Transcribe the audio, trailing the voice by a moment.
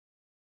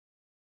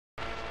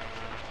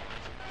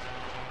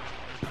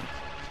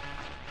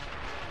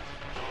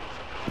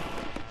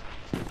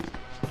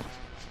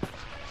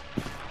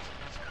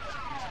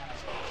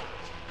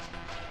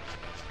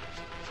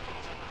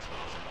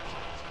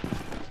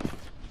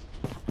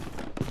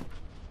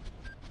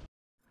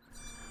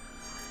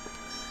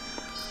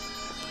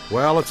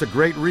Well, it's a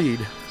great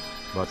read,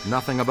 but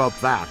nothing about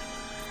that.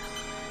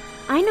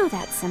 I know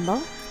that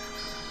symbol.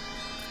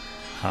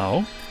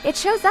 How? It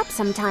shows up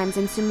sometimes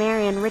in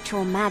Sumerian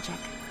ritual magic.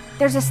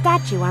 There's a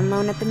statue on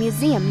loan at the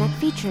museum that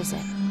features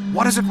it.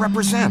 What does it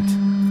represent?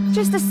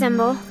 Just a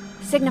symbol.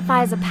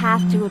 Signifies a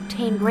path to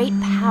obtain great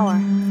power.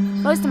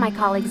 Most of my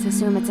colleagues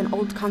assume it's an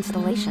old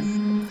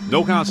constellation.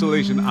 No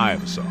constellation I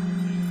ever saw.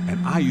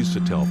 And I used to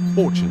tell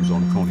fortunes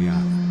on Coney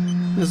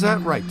Island. Is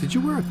that right? Did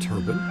you wear a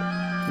turban?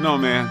 No,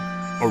 man.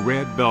 A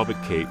red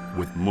velvet cape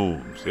with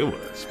moons. It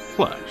was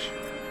plush.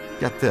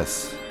 Get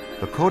this.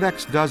 The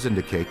codex does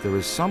indicate there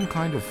is some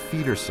kind of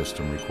feeder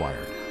system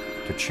required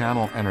to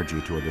channel energy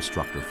to a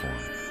destructor form.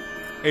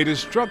 A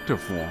destructor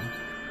form?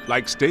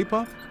 Like Stay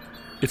Puft?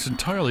 It's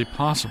entirely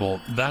possible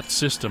that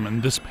system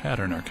and this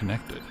pattern are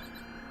connected.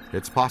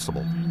 It's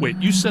possible. Wait,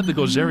 you said the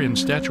Gozerian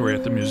statuary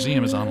at the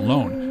museum is on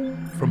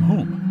loan. From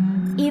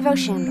whom? Ivo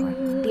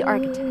Shandor, the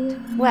architect.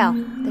 Well,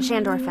 the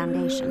Shandor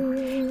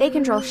Foundation. They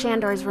control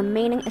Shandor's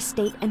remaining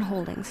estate and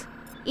holdings.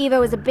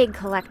 Ivo is a big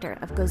collector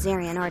of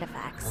Gozerian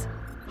artifacts.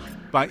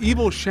 By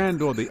Ivo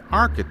Shandor the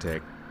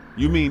architect,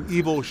 you mean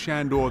Ivo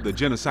Shandor the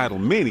genocidal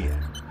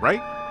maniac, right?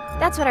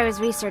 That's what I was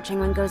researching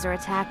when Gozer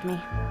attacked me.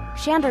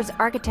 Shandor's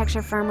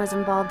architecture firm was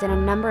involved in a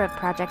number of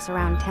projects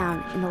around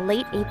town in the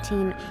late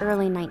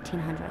early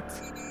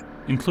 1900s.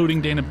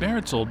 Including Dana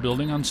Barrett's old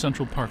building on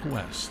Central Park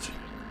West.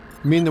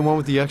 You mean the one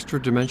with the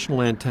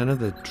extra-dimensional antenna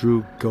that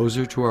drew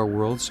Gozer to our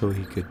world so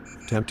he could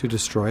attempt to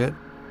destroy it?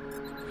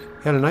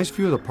 Had a nice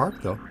view of the park,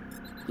 though.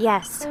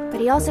 Yes,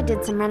 but he also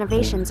did some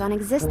renovations on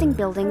existing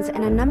buildings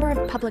and a number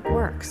of public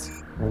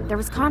works. There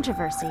was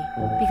controversy,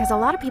 because a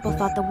lot of people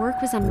thought the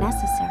work was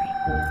unnecessary.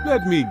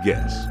 Let me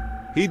guess.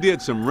 He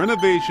did some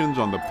renovations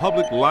on the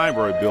public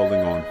library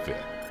building on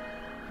Fifth.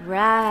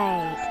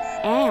 Right,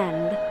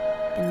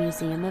 and the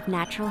Museum of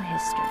Natural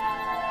History.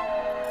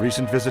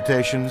 Recent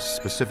visitations,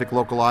 specific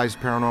localized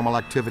paranormal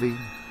activity,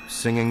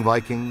 singing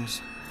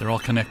Vikings. They're all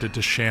connected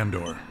to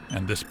Shandor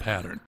and this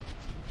pattern.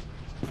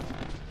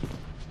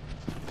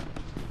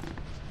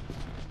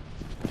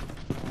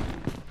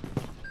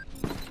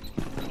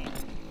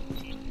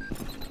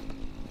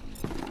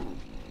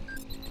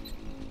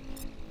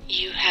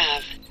 You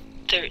have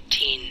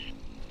 13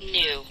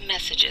 new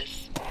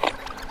messages.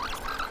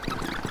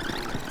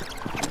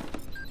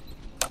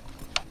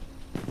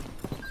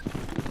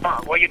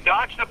 Well, you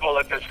dodged the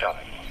bullet this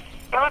time.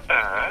 Not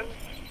bad.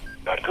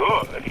 Not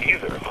good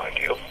either, mind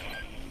you.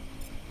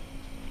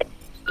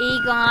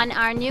 Egon,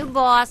 our new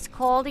boss,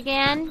 called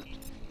again?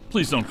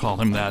 Please don't call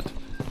him that.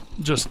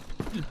 Just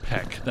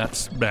Peck.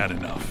 That's bad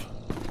enough.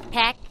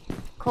 Peck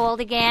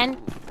called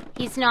again?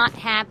 He's not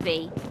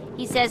happy.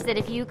 He says that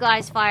if you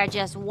guys fire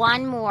just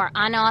one more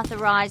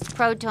unauthorized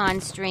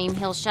proton stream,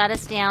 he'll shut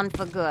us down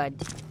for good.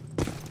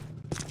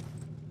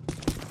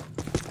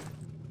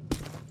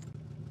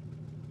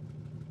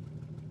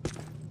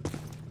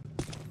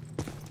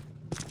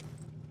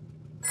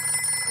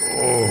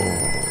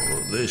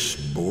 Oh, this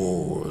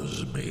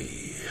bores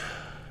me.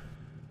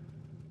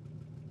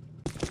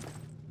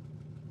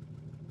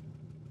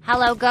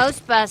 Hello,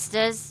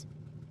 Ghostbusters.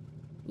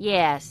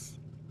 Yes.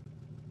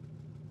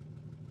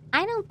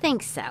 I don't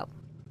think so.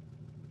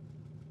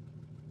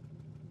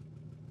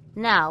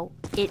 No,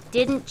 it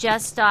didn't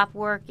just stop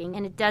working,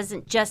 and it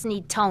doesn't just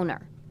need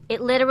toner.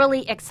 It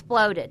literally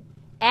exploded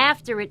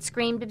after it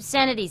screamed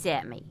obscenities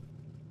at me.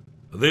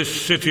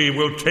 This city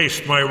will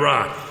taste my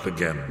wrath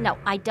again. No,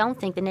 I don't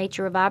think the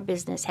nature of our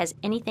business has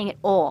anything at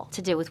all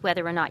to do with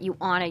whether or not you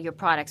honor your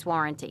product's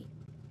warranty.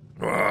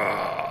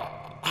 The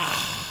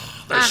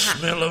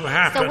smell of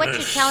happiness. So what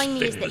you're telling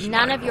me is that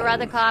none of your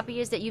other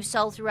copiers that you've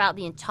sold throughout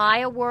the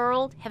entire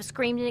world have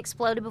screamed and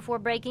exploded before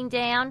breaking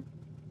down?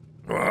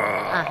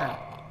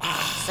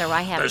 Sir,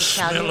 I have to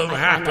tell you, I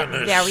find that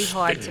very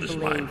hard to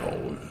believe.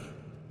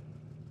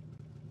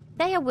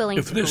 They are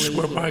willing to believe If this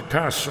were my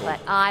castle, but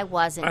I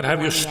wasn't. I'd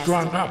have you born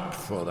strung yesterday. up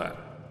for that.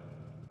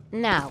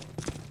 No.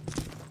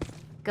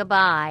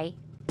 Goodbye.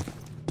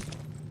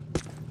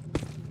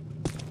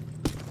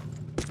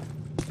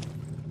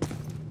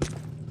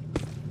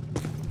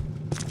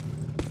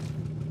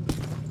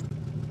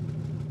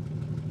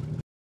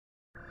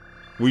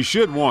 We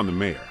should warn the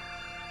mayor.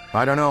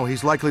 I don't know,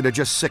 he's likely to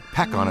just sick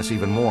Peck on us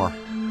even more.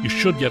 You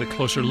should get a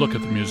closer look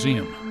at the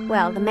museum.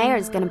 Well, the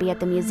mayor's gonna be at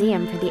the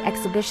museum for the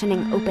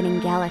exhibitioning opening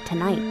gala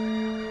tonight.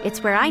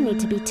 It's where I need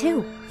to be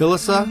too.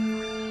 Ilissa,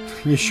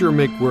 you sure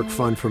make work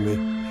fun for me.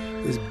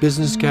 Is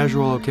business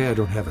casual okay? I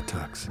don't have a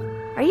tux.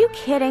 Are you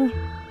kidding?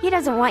 He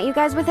doesn't want you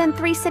guys within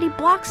 3 city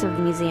blocks of the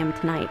museum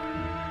tonight.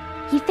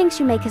 He thinks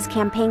you make his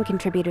campaign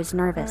contributors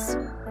nervous.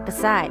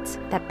 Besides,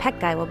 that Peck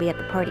guy will be at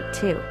the party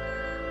too.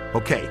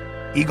 Okay,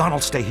 Egon will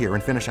stay here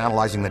and finish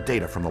analyzing the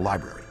data from the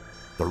library.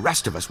 The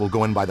rest of us will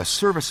go in by the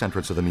service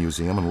entrance of the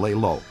museum and lay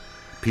low.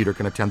 Peter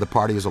can attend the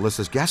party as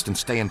Alyssa's guest and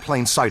stay in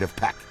plain sight of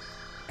Peck.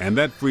 And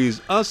that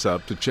frees us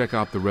up to check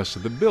out the rest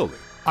of the building.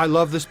 I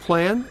love this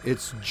plan.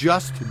 It's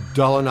just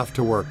dull enough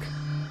to work.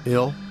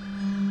 Il,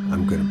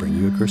 I'm gonna bring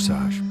you a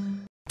corsage.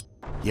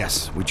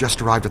 Yes, we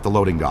just arrived at the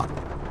loading dock.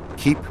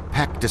 Keep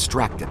Peck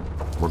distracted.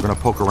 We're gonna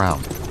poke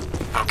around.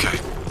 Okay,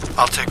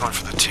 I'll take one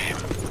for the team.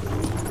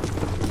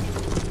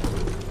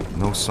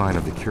 No sign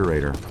of the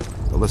curator.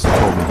 Alyssa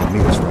told me he'd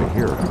meet us right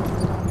here.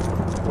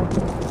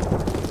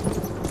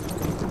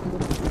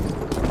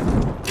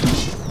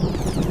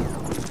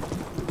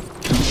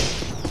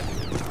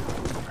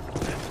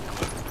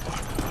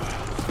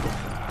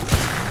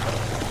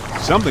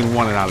 Something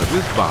wanted out of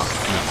this box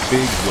in a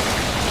big way.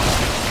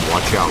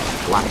 Watch out,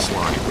 black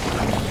slime.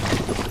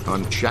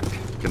 Unchecked,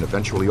 can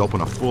eventually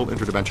open a full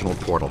interdimensional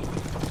portal.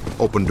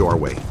 Open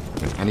doorway,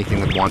 and anything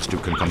that wants to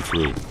can come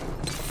through.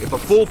 If a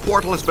full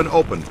portal has been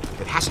opened,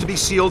 it has to be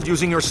sealed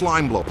using your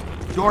slime blow.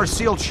 Door's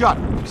sealed shut.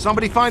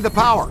 Somebody find the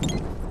power.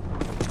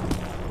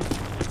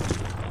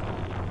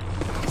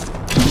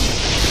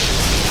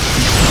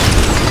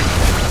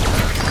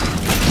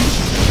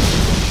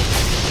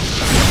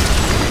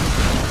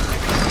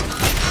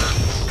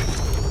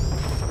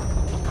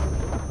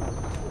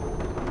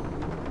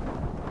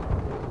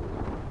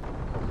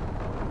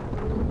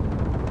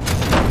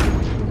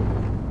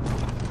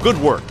 Good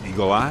work,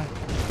 Eagle Eye.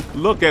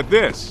 Look at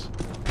this.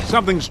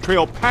 Something's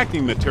trailed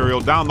packing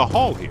material down the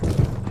hall here.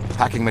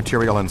 Packing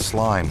material and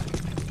slime.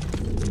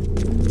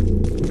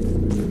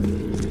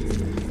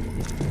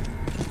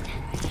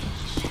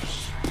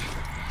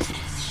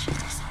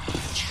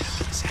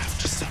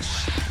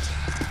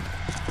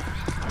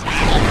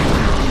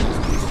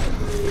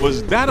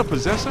 Was that a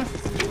possessor?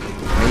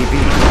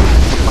 Maybe.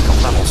 Like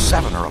a level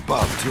 7 or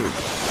above, too.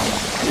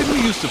 Didn't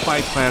we used to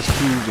fight class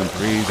 2s and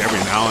 3s every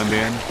now and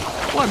then?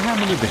 What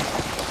happened to them?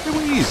 They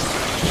were easy.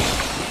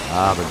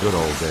 Ah, the good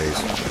old days.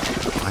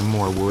 I'm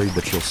more worried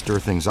that she'll stir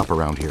things up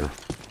around here.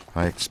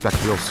 I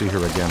expect we'll see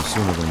her again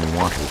sooner than we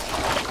want to.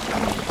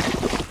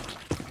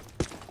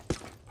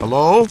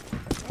 Hello?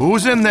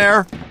 Who's in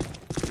there?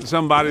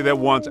 Somebody that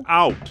wants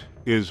out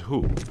is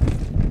who?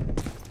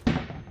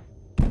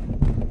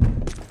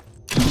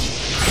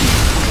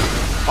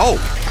 Oh,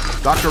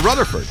 Dr.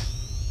 Rutherford.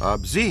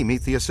 Z,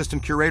 meet the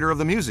assistant curator of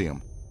the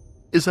museum.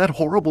 Is that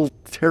horrible,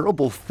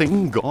 terrible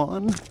thing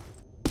gone?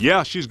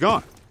 Yeah, she's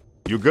gone.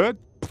 You good?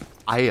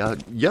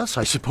 Yes,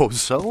 I suppose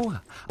so.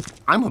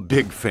 I'm a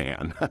big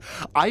fan.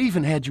 I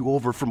even had you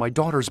over for my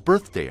daughter's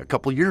birthday a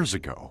couple years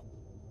ago.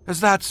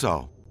 Is that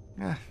so?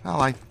 Yeah, well,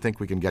 I think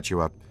we can get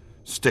you a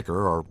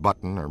sticker or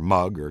button or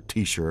mug or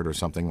t-shirt or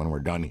something when we're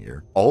done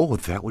here. Oh,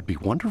 that would be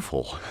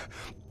wonderful.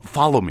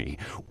 Follow me.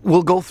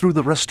 We'll go through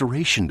the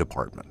restoration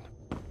department.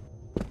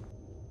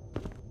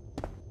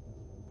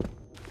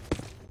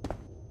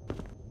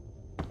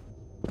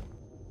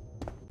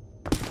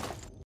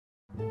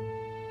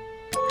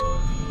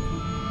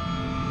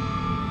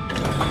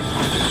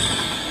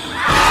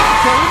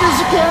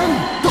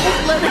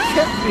 Don't let it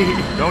get me!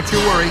 Don't you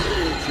worry.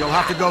 She'll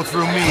have to go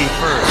through me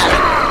first.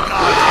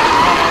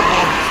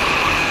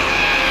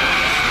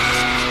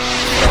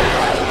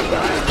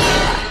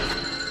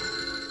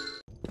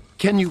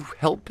 Can you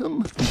help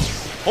him?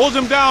 Hold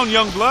him down,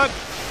 young blood.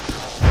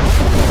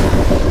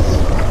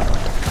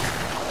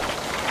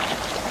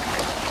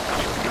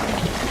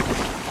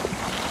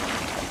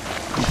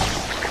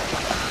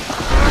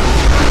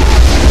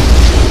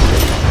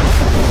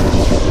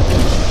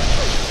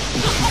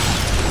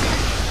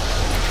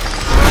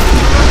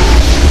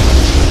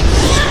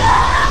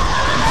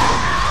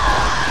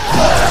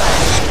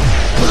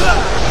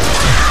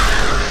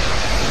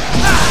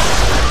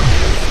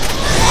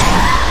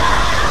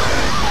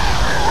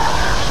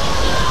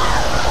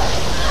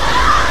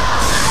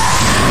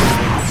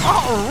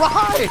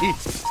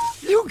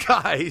 You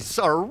guys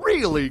are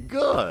really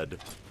good.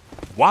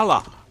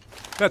 Voila!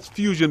 That's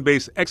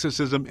fusion-based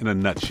exorcism in a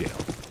nutshell.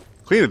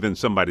 Cleaner than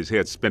somebody's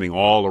head spinning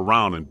all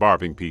around in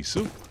barfing pea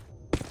soup.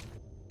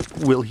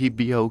 Will he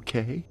be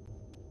okay?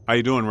 How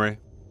you doing, Ray?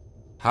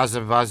 How's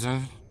it,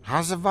 Buzzer?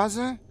 How's it,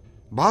 Buzzer?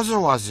 Buzzer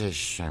was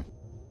it?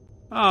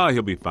 Oh,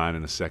 he'll be fine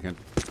in a second.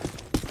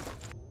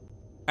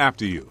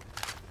 After you.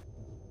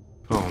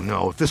 Oh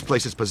no, if this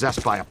place is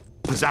possessed by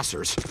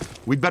possessors,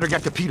 we'd better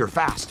get to Peter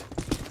fast.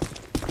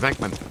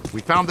 Venkman,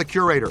 we found the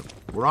curator.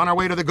 We're on our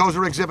way to the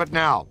Gozer exhibit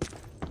now.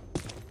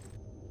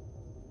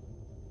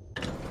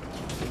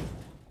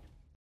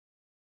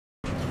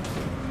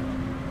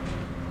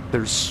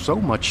 There's so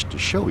much to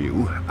show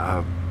you.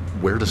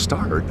 Where to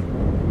start?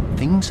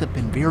 Things have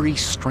been very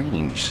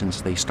strange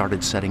since they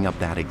started setting up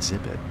that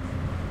exhibit.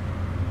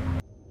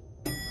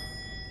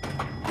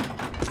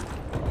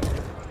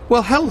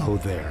 Well, hello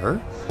there.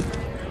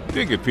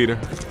 Dig it, Peter.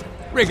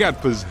 Ray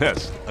got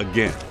possessed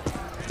again.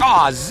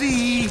 Aw,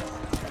 Z!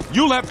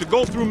 You'll have to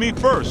go through me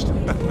first.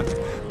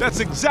 That's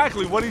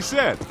exactly what he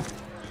said.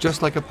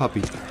 Just like a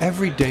puppy.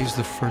 Every day's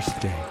the first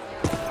day.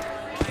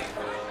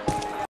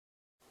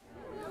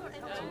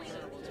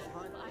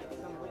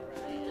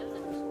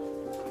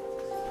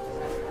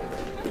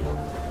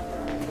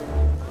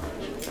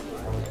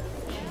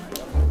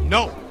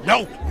 No,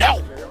 no,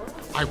 no!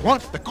 I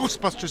want the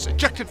Ghostbusters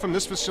ejected from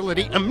this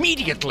facility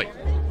immediately!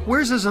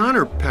 Where's his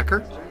honor,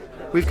 Pecker?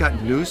 We've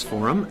got news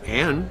for him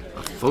and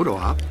a photo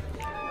op.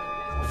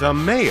 The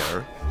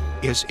mayor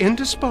is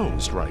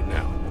indisposed right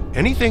now.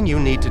 Anything you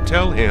need to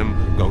tell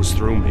him goes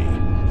through me.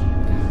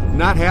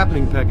 Not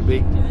happening,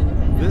 Peggy.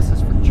 This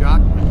is for Jock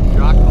and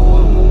Jock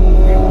alone.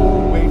 We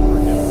will wait for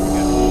him to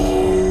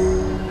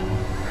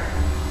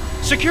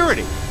get...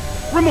 Security!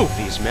 Remove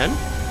these men.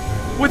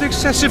 With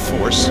excessive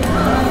force. Boys?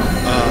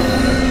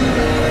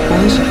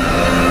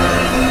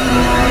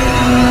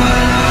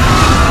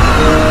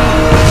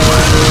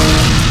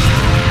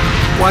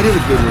 Why do the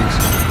good ones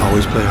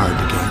always play hard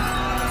to get?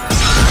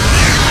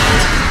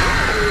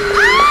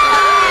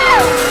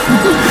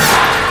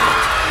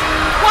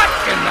 What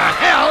in the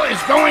hell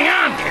is going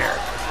on here?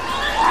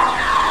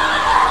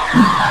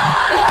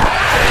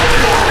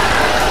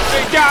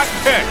 They got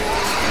picked!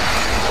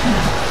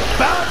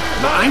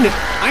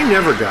 I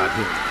never got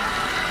hit.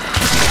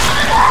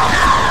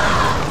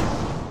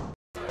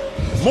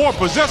 More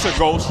possessor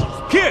ghosts.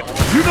 Kid,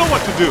 you know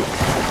what to do.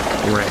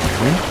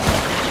 Really?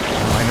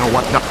 I know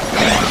what not.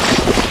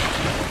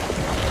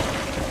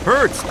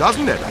 Hurts,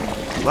 doesn't it?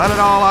 Let it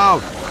all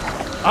out.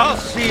 I'll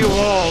see you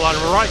all on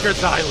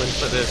Rikers Island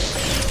for this.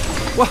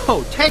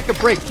 Whoa, take a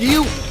break. Do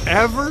you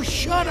ever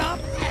shut up?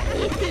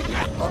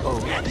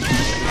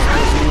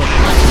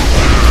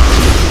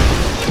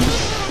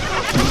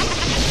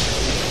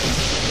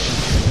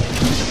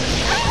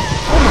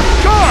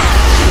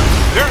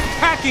 They're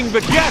attacking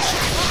the guests!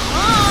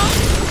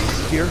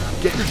 Here,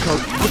 get your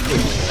coat quickly.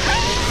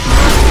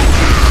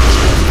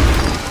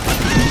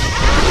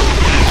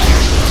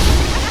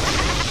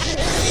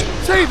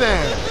 Stay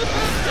there!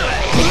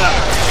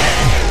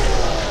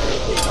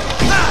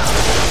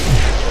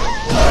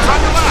 On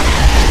your left!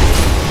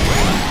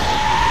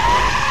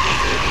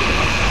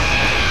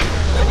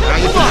 Now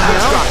you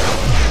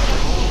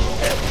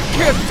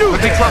Can't do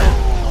big trouble!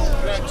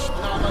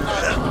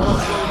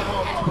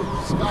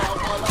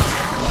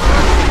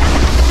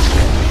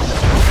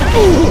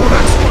 Ooh,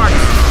 that's smart!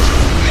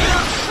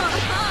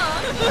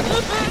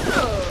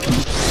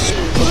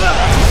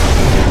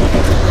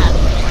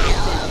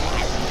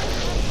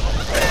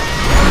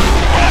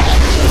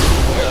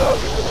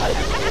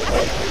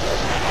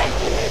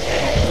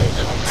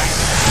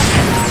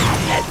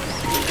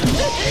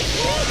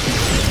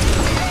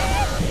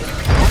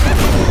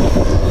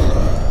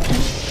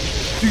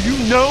 Do you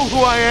know who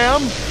I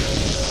am?